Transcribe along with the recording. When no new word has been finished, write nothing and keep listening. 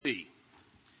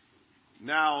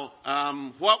Now,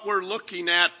 what we're looking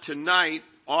at tonight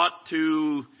ought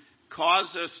to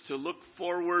cause us to look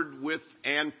forward with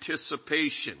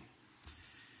anticipation.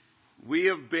 We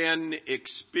have been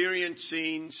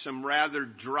experiencing some rather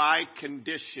dry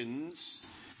conditions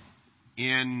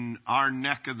in our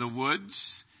neck of the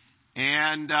woods.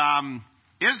 And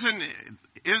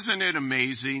isn't it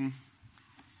amazing?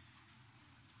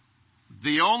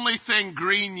 The only thing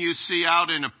green you see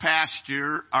out in a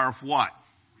pasture are what?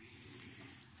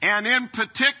 And in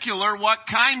particular, what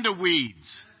kind of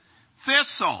weeds?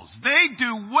 Thistles. They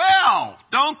do well,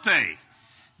 don't they?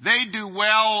 They do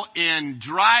well in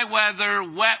dry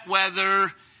weather, wet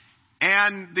weather,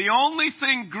 and the only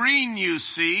thing green you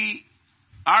see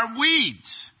are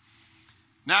weeds.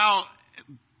 Now,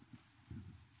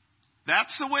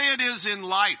 that's the way it is in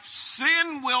life.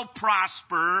 Sin will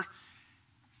prosper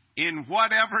in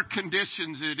whatever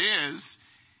conditions it is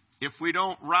if we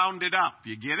don't round it up.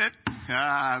 You get it?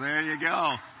 There you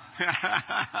go.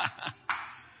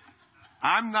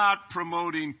 I'm not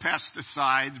promoting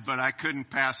pesticides, but I couldn't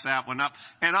pass that one up.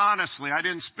 And honestly, I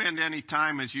didn't spend any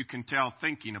time, as you can tell,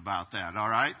 thinking about that, all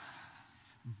right?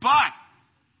 But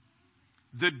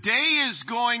the day is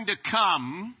going to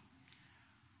come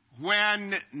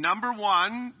when, number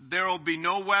one, there will be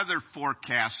no weather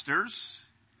forecasters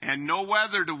and no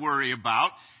weather to worry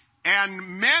about.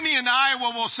 And many in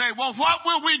Iowa will say, well, what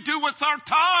will we do with our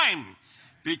time?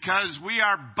 Because we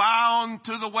are bound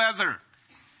to the weather.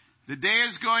 The day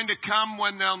is going to come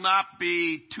when there'll not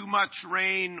be too much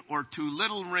rain or too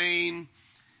little rain.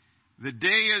 The day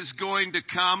is going to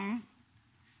come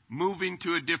moving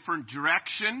to a different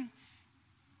direction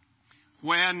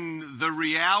when the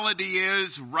reality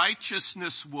is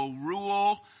righteousness will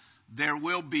rule. There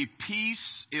will be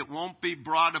peace. It won't be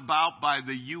brought about by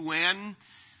the UN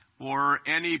or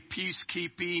any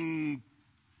peacekeeping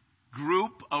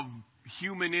group of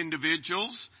human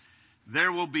individuals.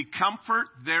 There will be comfort.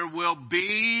 There will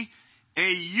be a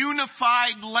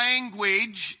unified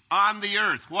language on the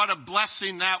earth. What a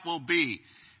blessing that will be.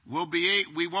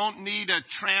 We won't need a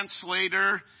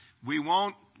translator.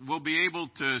 We'll be able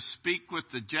to speak with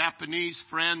the Japanese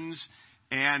friends,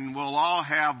 and we'll all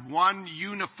have one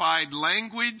unified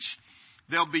language.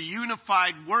 There'll be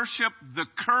unified worship. The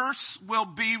curse will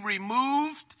be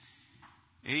removed.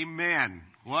 Amen.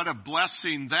 What a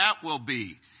blessing that will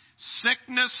be.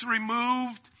 Sickness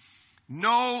removed.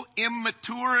 No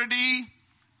immaturity.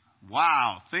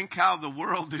 Wow. Think how the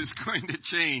world is going to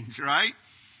change, right?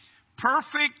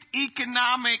 Perfect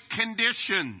economic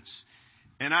conditions.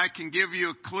 And I can give you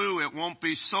a clue. It won't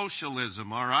be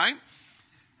socialism, all right?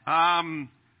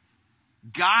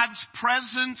 God's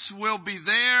presence will be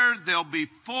there. There'll be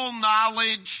full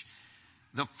knowledge,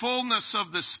 the fullness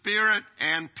of the Spirit,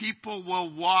 and people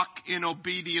will walk in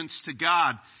obedience to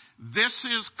God. This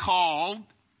is called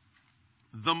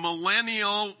the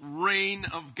millennial reign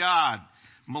of God.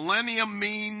 Millennium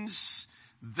means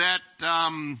that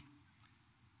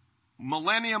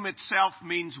millennium itself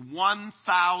means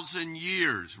 1,000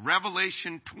 years.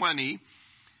 Revelation 20,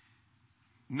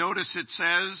 notice it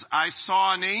says, I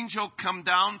saw an angel come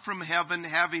down from heaven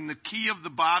having the key of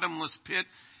the bottomless pit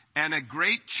and a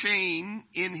great chain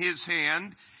in his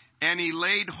hand, and he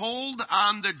laid hold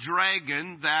on the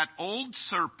dragon, that old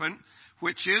serpent,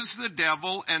 which is the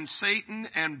devil and Satan,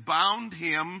 and bound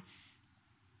him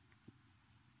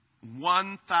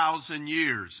 1,000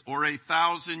 years, or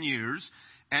 1,000 years,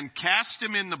 and cast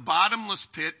him in the bottomless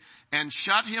pit, and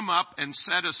shut him up, and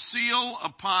set a seal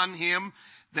upon him,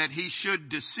 that he should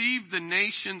deceive the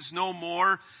nations no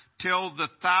more, till the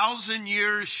 1,000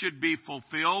 years should be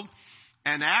fulfilled.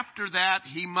 And after that,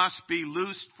 he must be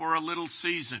loosed for a little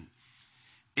season.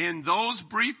 In those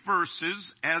brief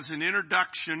verses, as an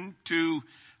introduction to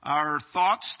our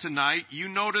thoughts tonight, you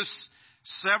notice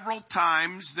several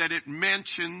times that it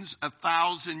mentions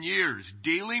 1,000 years,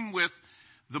 dealing with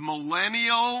the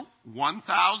millennial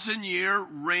 1,000-year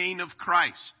reign of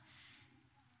Christ.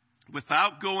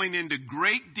 Without going into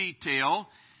great detail,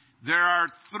 there are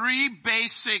three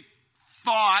basic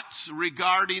thoughts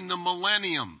regarding the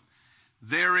millennium.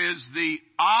 There is the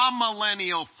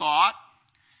amillennial thought,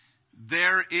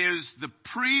 there is the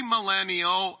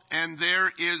premillennial, and there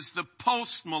is the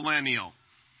postmillennial.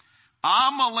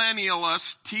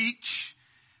 Amillennialists teach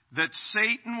that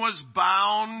Satan was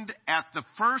bound at the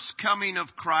first coming of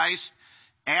Christ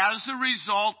as a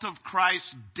result of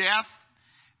Christ's death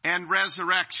and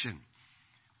resurrection.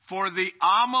 For the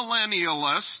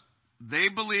amillennialists, they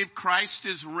believe Christ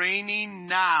is reigning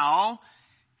now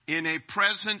in a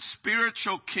present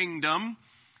spiritual kingdom,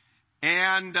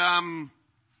 and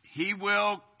he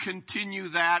will continue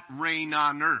that reign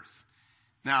on earth.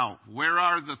 Now, where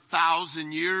are the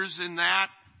 1,000 years in that?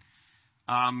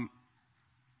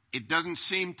 It doesn't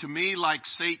seem to me like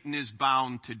Satan is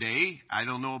bound today. I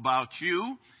don't know about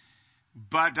you.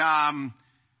 But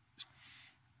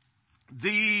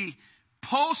the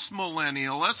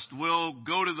postmillennialist, will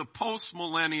go to the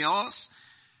postmillennialists.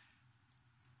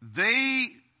 They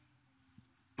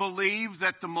believe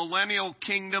that the millennial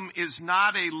kingdom is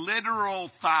not a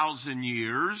literal 1,000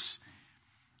 years,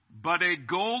 but a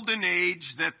golden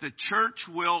age that the church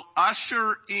will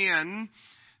usher in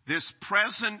this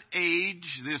present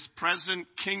age, this present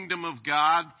kingdom of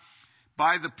God,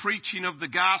 by the preaching of the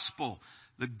gospel.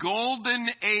 The golden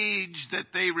age that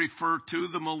they refer to,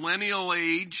 the millennial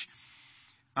age,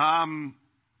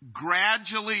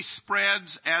 gradually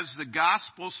spreads as the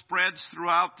gospel spreads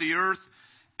throughout the earth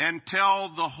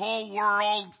until the whole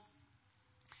world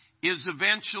is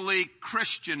eventually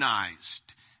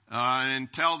Christianized.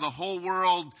 Until the whole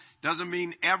world, doesn't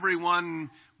mean everyone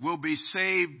will be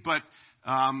saved, but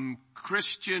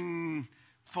Christian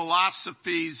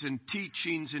philosophies and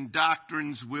teachings and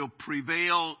doctrines will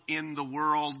prevail in the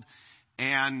world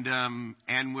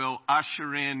and will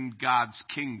usher in God's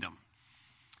kingdom.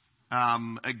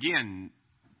 Again,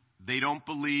 they don't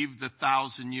believe the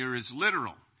 1,000 year is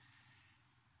literal.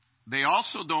 They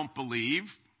also don't believe,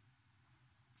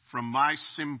 from my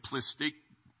simplistic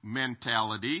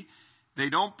mentality, they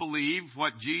don't believe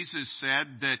what Jesus said,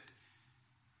 that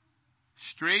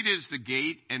straight is the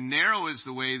gate and narrow is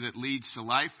the way that leads to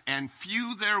life, and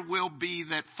few there will be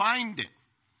that find it.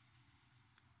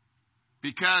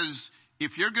 Because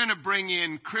if you're going to bring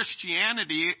in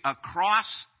Christianity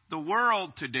across the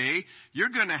world today, you're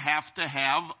going to have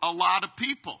a lot of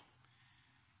people.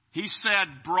 He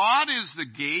said, broad is the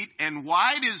gate and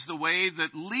wide is the way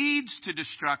that leads to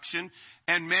destruction,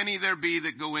 and many there be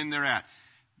that go in thereat.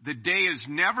 The day is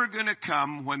never going to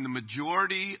come when the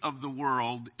majority of the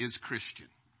world is Christian,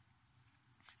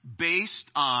 based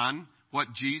on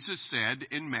what Jesus said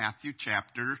in Matthew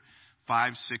chapter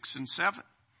 5, 6, and 7.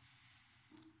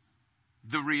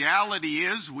 The reality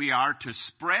is we are to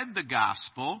spread the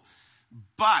gospel,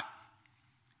 but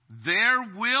there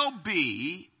will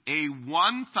be a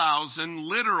 1,000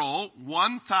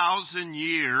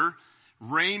 year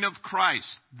reign of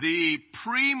Christ. The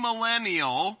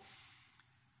premillennial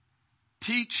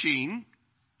teaching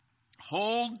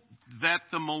hold that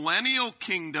the millennial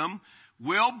kingdom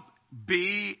will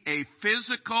be a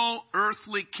physical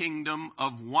earthly kingdom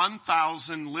of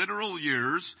 1,000 literal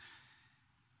years,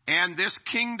 and this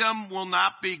kingdom will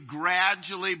not be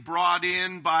gradually brought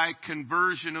in by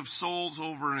conversion of souls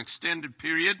over an extended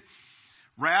period.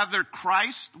 Rather,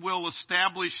 Christ will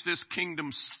establish this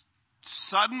kingdom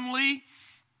suddenly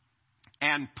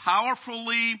and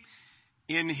powerfully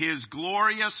in his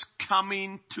glorious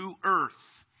coming to earth.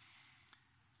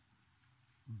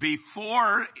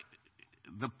 Before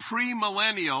the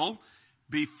premillennial,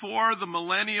 before the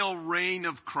millennial reign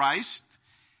of Christ,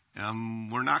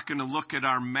 we're not going to look at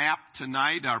our map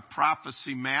tonight, our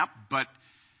prophecy map, but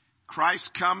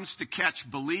Christ comes to catch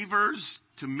believers,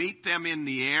 to meet them in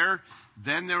the air.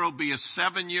 Then there will be a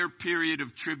 7-year period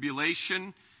of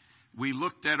tribulation. We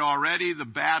looked at already the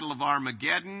Battle of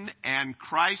Armageddon, and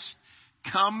Christ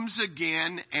comes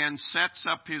again and sets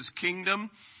up his kingdom.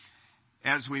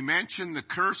 As we mentioned, the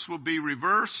curse will be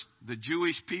reversed. The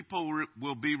Jewish people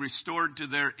will be restored to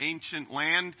their ancient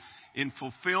land in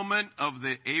fulfillment of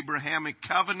the Abrahamic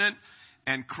covenant,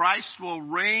 and Christ will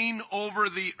reign over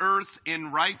the earth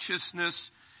in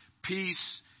righteousness,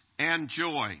 peace, and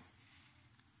joy.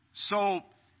 So,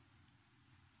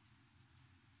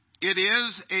 it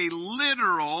is a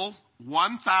literal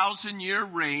 1,000-year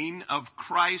reign of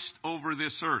Christ over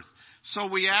this earth. So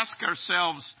we ask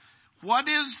ourselves, what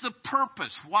is the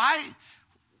purpose? Why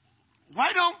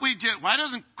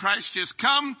doesn't Christ just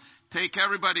come, take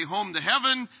everybody home to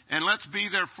heaven, and let's be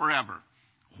there forever?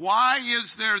 Why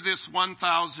is there this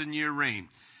 1,000-year reign?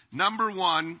 Number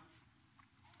one,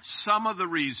 some of the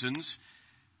reasons.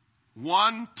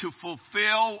 One, to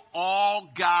fulfill all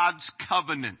God's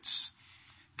covenants.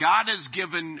 God has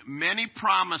given many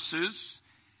promises.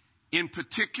 In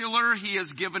particular, he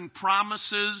has given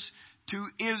promises to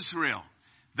Israel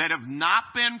that have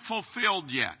not been fulfilled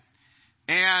yet.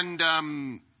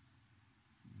 And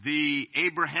the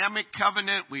Abrahamic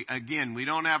covenant, we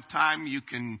don't have time. You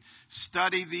can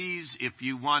study these. If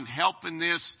you want help in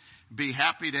this, be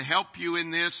happy to help you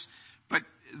in this. But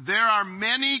there are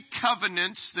many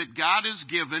covenants that God has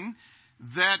given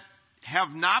that have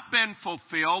not been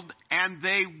fulfilled, and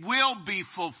they will be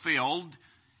fulfilled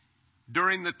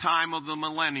during the time of the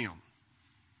millennium.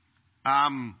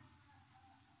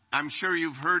 I'm sure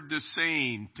you've heard the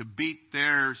saying, to beat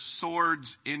their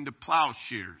swords into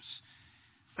plowshares.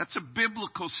 That's a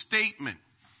biblical statement.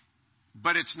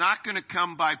 But it's not going to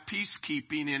come by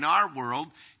peacekeeping in our world.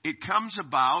 It comes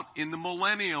about in the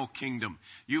millennial kingdom.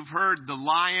 You've heard the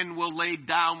lion will lay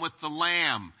down with the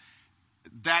lamb.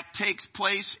 That takes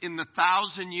place in the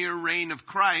 1,000-year reign of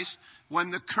Christ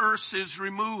when the curse is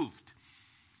removed.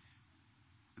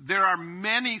 There are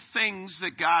many things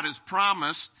that God has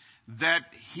promised that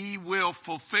He will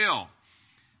fulfill.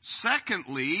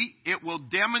 Secondly, it will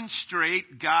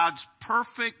demonstrate God's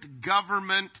perfect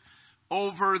government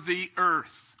over the earth.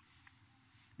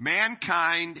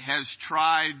 Mankind has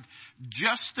tried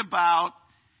just about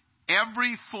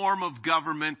every form of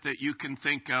government that you can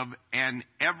think of, and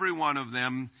every one of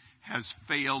them has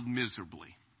failed miserably.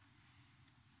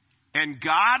 And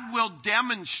God will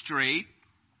demonstrate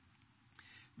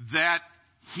that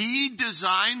He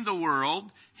designed the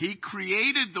world, He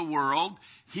created the world,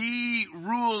 He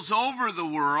rules over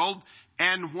the world,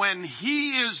 and when He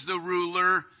is the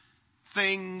ruler,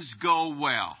 things go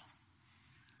well.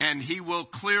 And He will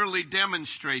clearly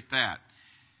demonstrate that.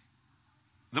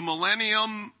 The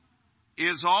millennium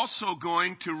is also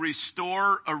going to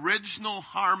restore original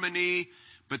harmony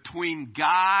between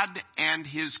God and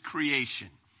His creation.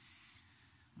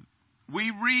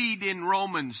 We read in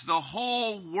Romans, the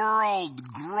whole world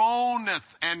groaneth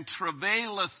and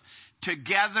travaileth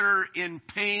together in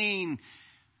pain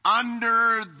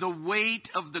under the weight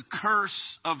of the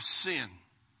curse of sin.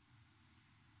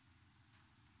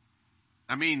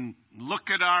 I mean, look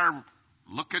at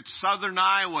southern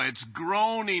Iowa. It's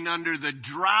groaning under the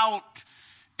drought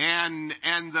and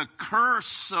the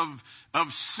curse of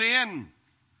sin.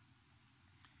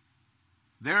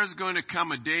 There's going to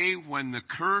come a day when the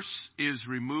curse is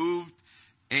removed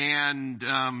and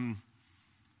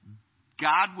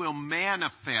God will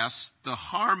manifest the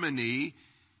harmony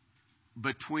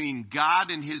between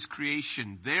God and His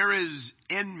creation. There is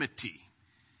enmity.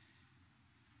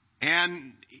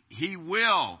 And He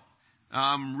will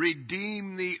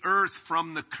redeem the earth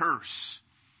from the curse.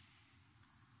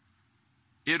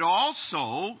 It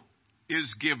also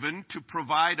is given to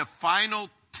provide a final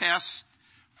test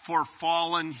for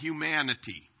fallen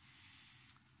humanity.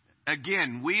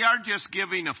 Again, we are just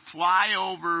giving a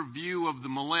flyover view of the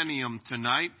millennium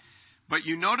tonight, but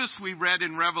you notice we read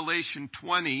in Revelation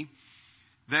 20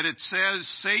 that it says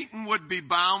Satan would be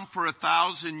bound for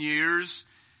 1,000 years,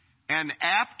 and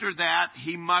after that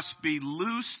he must be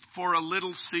loosed for a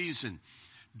little season.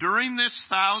 During this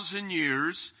 1,000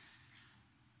 years,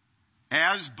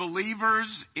 as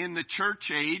believers in the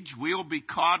church age, we'll be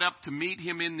caught up to meet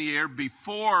Him in the air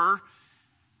before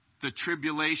the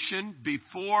tribulation,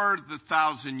 before the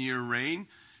 1,000-year reign.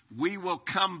 We will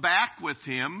come back with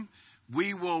Him.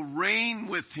 We will reign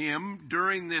with Him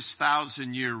during this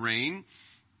 1,000-year reign.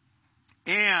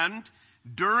 And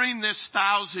during this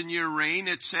 1,000-year reign,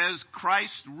 it says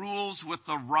Christ rules with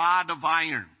a rod of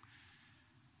iron.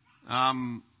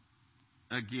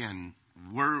 Again,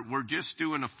 we're just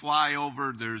doing a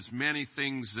flyover. There's many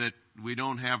things that we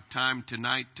don't have time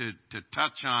tonight to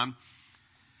touch on.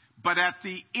 But at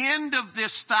the end of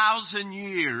this 1,000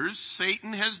 years,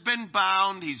 Satan has been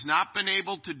bound. He's not been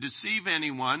able to deceive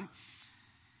anyone.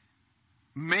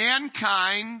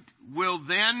 Mankind will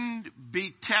then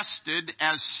be tested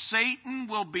as Satan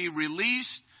will be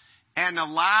released and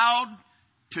allowed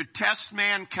to test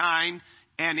mankind.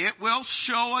 And it will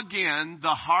show again the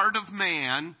heart of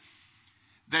man,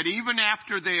 that even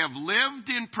after they have lived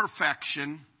in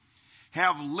perfection,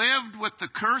 have lived with the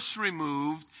curse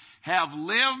removed, have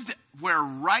lived where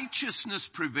righteousness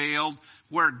prevailed,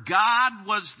 where God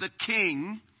was the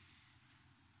king,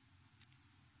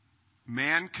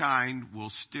 mankind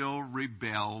will still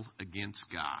rebel against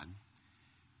God.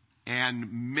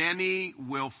 And many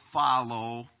will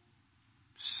follow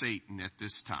Satan at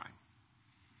this time.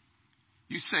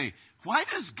 You say, why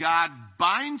does God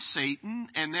bind Satan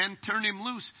and then turn him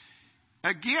loose?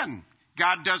 Again,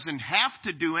 God doesn't have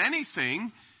to do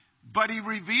anything, but He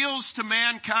reveals to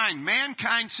mankind.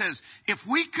 Mankind says, if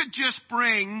we could just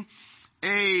bring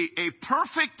a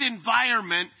perfect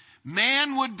environment,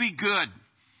 man would be good.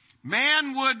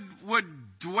 Man would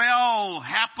dwell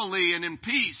happily and in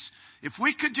peace. If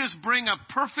we could just bring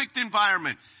a perfect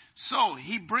environment. So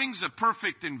He brings a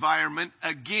perfect environment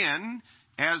again,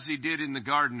 as He did in the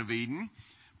Garden of Eden.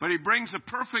 But He brings a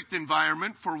perfect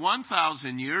environment for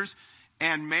 1,000 years,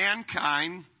 and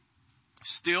mankind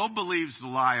still believes the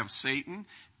lie of Satan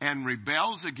and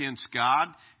rebels against God.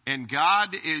 And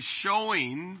God is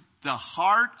showing the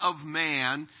heart of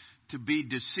man to be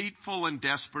deceitful and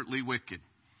desperately wicked.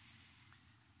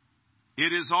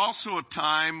 It is also a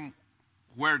time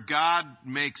where God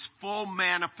makes full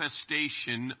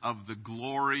manifestation of the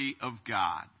glory of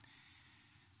God.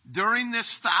 During this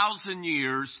 1,000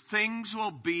 years, things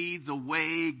will be the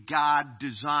way God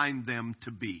designed them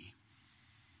to be.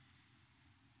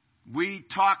 We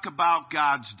talk about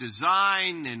God's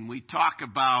design, and we talk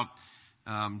about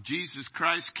Jesus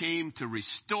Christ came to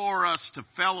restore us to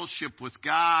fellowship with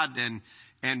God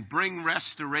and bring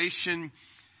restoration.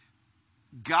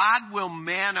 God will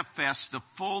manifest the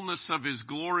fullness of His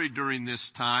glory during this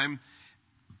time,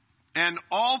 and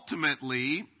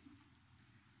ultimately,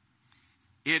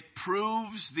 it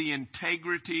proves the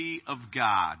integrity of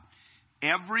God.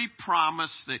 Every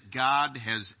promise that God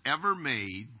has ever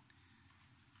made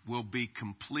will be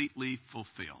completely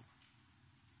fulfilled.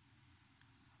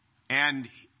 And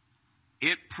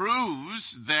it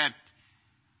proves that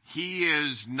He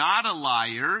is not a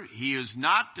liar. He is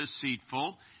not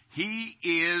deceitful. He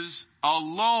is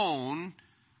alone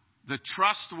the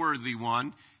trustworthy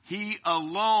one. He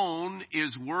alone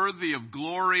is worthy of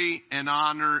glory and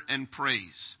honor and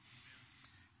praise.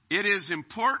 It is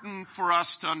important for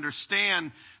us to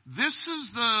understand this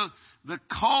is the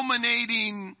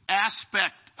culminating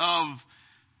aspect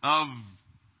of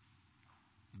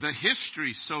the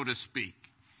history, so to speak.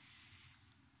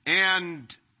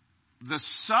 And the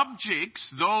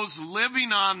subjects, those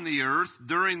living on the earth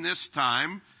during this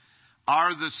time,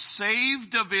 are the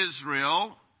saved of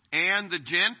Israel and the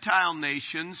Gentile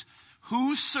nations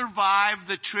who survive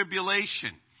the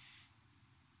tribulation.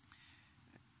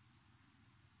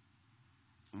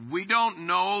 We don't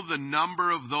know the number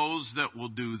of those that will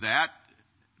do that.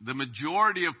 The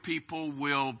majority of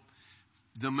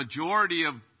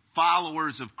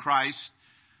followers of Christ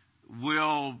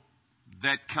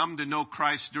that come to know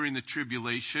Christ during the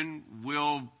tribulation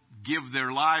will give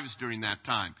their lives during that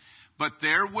time. But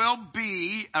there will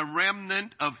be a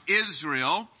remnant of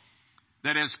Israel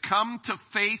that has come to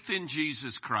faith in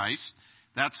Jesus Christ.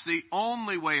 That's the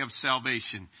only way of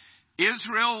salvation.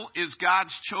 Israel is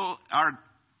God's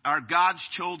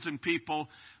chosen people,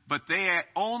 but they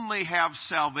only have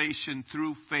salvation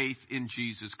through faith in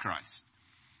Jesus Christ.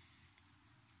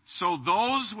 So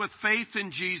those with faith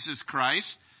in Jesus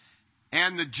Christ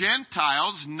and the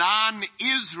Gentiles,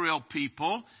 non-Israel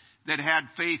people that had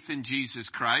faith in Jesus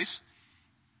Christ,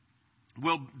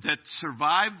 that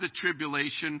survive the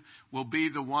tribulation will be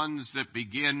the ones that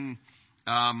begin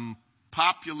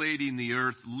populating the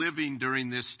earth, living during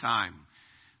this time.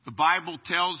 The Bible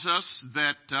tells us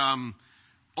that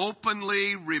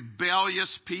openly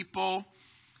rebellious people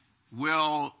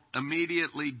will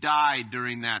immediately die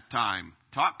during that time.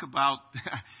 Talk about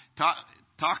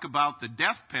the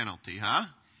death penalty, huh?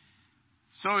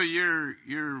 So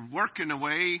you're working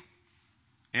away,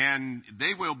 and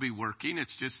they will be working.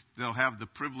 It's just they'll have the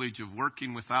privilege of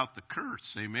working without the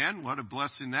curse. Amen? What a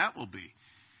blessing that will be.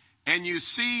 And you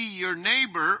see your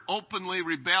neighbor openly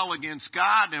rebel against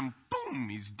God, and boom,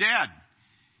 he's dead.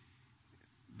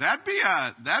 That'd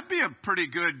be a pretty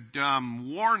good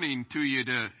warning to you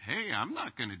to, hey, I'm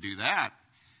not going to do that.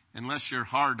 Unless you're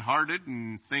hard-hearted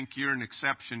and think you're an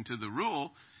exception to the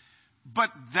rule. But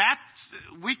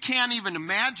we can't even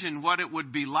imagine what it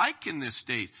would be like in this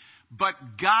state. But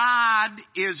God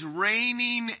is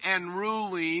reigning and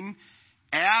ruling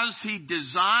as He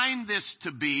designed this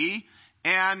to be,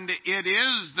 and it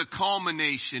is the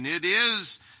culmination. It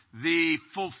is the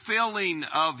fulfilling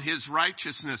of His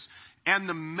righteousness. And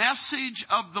the message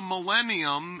of the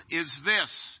millennium is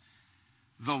this: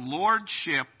 the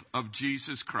lordship of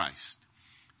Jesus Christ.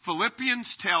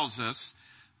 Philippians tells us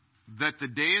that the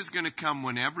day is going to come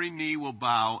when every knee will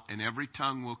bow and every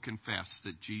tongue will confess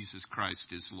that Jesus Christ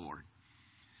is Lord.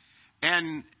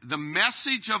 And the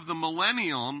message of the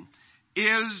millennium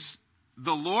is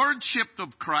the lordship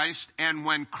of Christ, and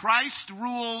when Christ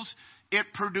rules, it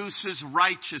produces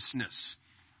righteousness.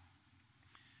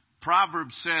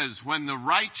 Proverbs says, when the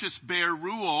righteous bear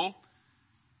rule,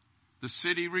 the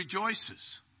city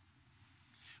rejoices.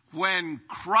 When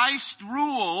Christ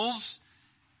rules,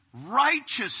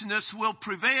 righteousness will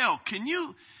prevail.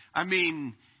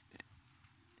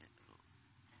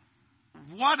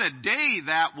 What a day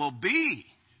that will be.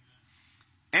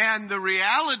 And the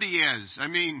reality is,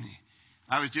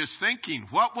 I was just thinking,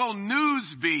 what will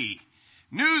news be?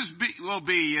 Will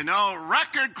be,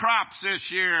 record crops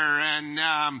this year,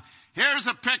 and here's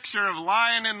a picture of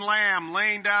lion and lamb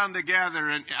laying down together.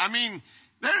 And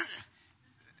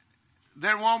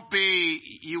there won't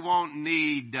be, you won't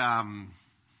need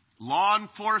law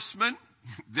enforcement.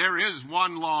 There is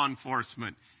one law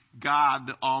enforcement,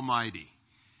 God Almighty.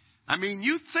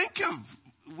 you think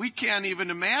of, we can't even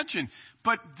imagine,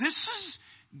 but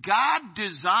God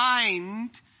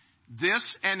designed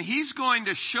this, and He's going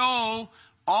to show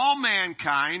all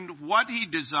mankind what He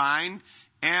designed,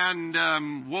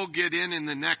 and we'll get in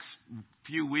the next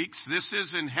few weeks. This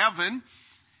is in heaven.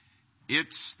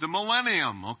 It's the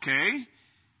Millenium, okay?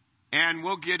 And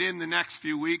we'll get in the next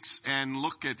few weeks and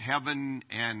look at heaven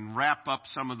and wrap up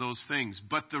some of those things.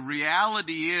 But the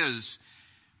reality is,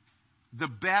 the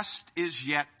best is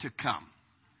yet to come.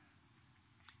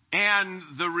 And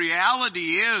the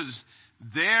reality is,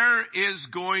 there is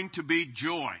going to be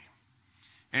joy.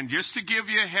 And just to give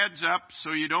you a heads up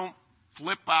so you don't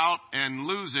flip out and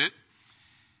lose it,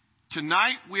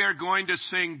 tonight we are going to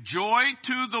sing Joy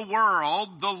to the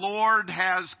World, the Lord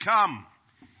has come.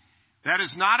 That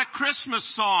is not a Christmas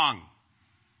song.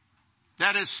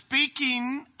 That is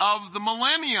speaking of the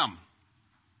millennium.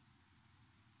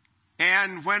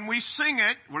 And when we sing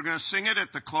it, we're going to sing it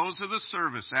at the close of the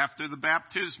service after the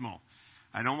baptismal.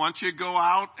 I don't want you to go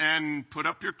out and put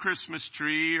up your Christmas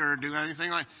tree or do anything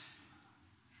like that.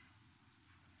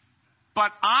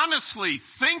 But honestly,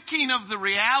 thinking of the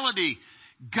reality,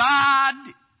 God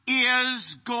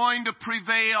is going to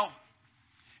prevail.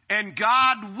 And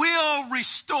God will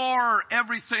restore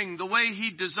everything the way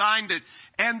He designed it.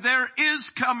 And there is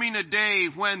coming a day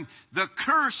when the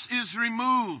curse is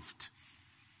removed.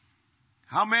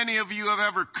 How many of you have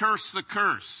ever cursed the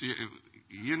curse?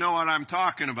 You know what I'm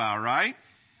talking about, right?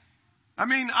 I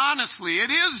mean, honestly,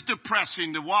 it is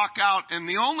depressing to walk out and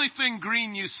the only thing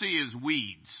green you see is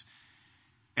weeds.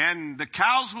 And the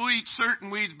cows will eat certain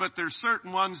weeds, but there's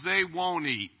certain ones they won't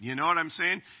eat. You know what I'm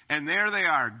saying? And there they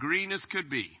are, green as could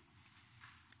be.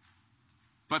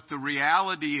 But the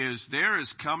reality is, there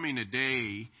is coming a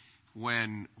day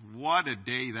when, what a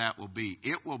day that will be.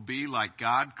 It will be like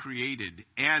God created.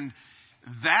 And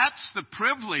that's the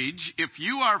privilege. If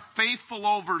you are faithful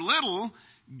over little,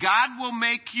 God will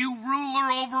make you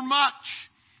ruler over much.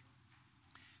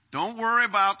 Don't worry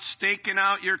about staking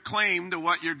out your claim to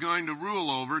what you're going to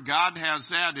rule over. God has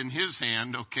that in His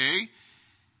hand, okay?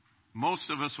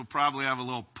 Most of us will probably have a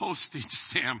little postage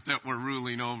stamp that we're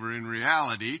ruling over in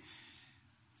reality.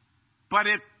 But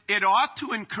it ought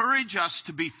to encourage us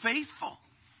to be faithful.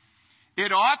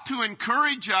 It ought to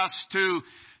encourage us to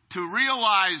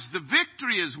realize the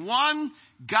victory is won.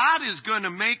 God is going to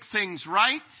make things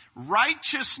right.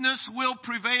 Righteousness will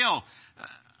prevail.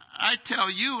 I tell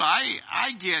you,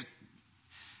 I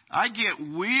get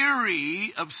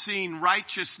weary of seeing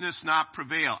righteousness not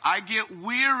prevail. I get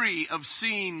weary of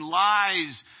seeing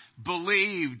lies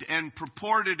believed and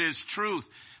purported as truth.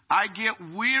 I get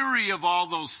weary of all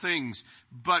those things.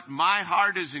 But my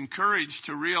heart is encouraged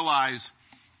to realize,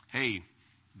 hey,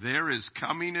 there is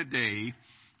coming a day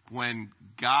when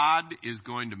God is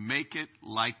going to make it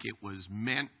like it was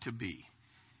meant to be.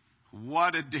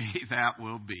 What a day that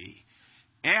will be.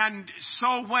 And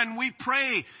so when we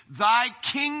pray, Thy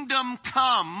kingdom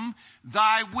come,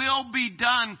 Thy will be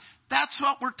done, that's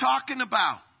what we're talking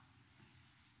about.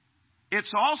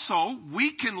 It's also,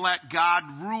 we can let God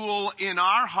rule in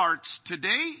our hearts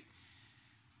today.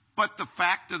 But the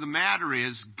fact of the matter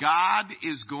is, God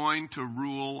is going to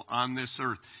rule on this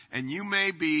earth. And you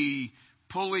may be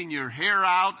pulling your hair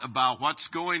out about what's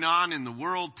going on in the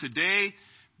world today,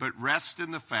 but rest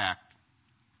in the fact,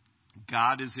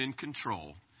 God is in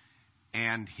control,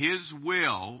 and His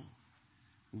will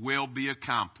be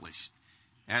accomplished.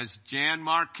 As Jan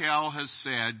Markell has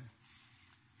said,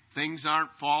 things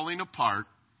aren't falling apart,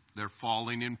 they're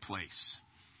falling in place.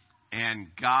 And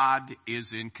God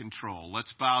is in control.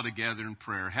 Let's bow together in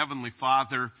prayer. Heavenly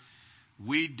Father,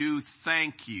 we do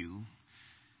thank You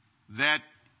that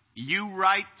You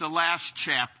write the last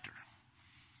chapter.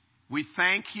 We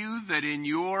thank You that in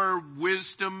Your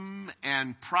wisdom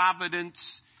and providence,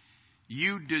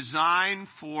 You design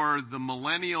for the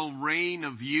millennial reign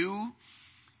of You.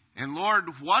 And Lord,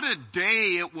 what a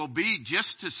day it will be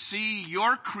just to see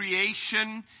Your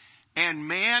creation and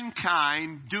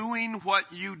mankind doing what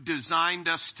You designed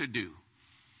us to do.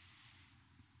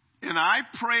 And I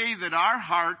pray that our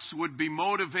hearts would be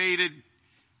motivated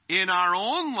in our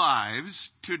own lives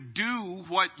to do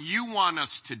what You want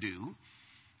us to do.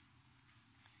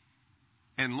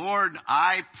 And Lord,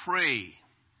 I pray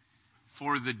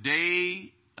for the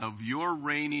day of Your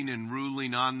reigning and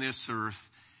ruling on this earth,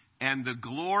 and the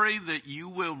glory that You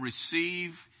will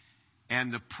receive,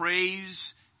 and the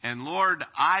praise. And Lord,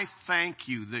 I thank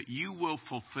You that You will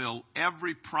fulfill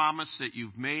every promise that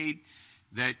You've made,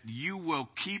 that You will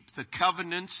keep the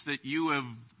covenants that You have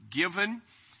given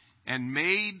and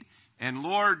made. And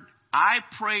Lord, I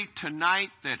pray tonight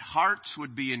that hearts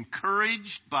would be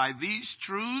encouraged by these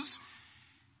truths,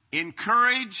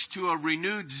 encouraged to a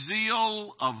renewed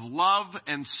zeal of love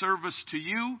and service to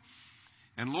you.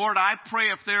 And Lord, I pray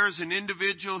if there is an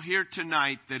individual here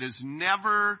tonight that has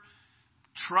never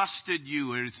trusted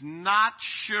you, or is not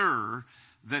sure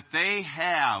that they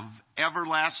have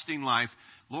everlasting life,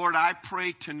 Lord, I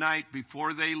pray tonight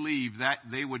before they leave that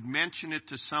they would mention it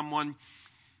to someone,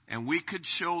 and we could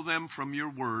show them from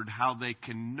your word how they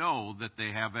can know that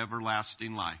they have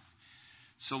everlasting life.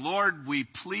 So Lord, we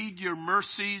plead your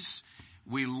mercies.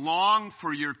 We long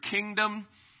for your kingdom.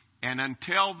 And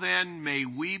until then, may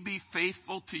we be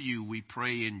faithful to you. We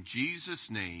pray in Jesus'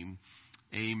 name.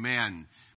 Amen.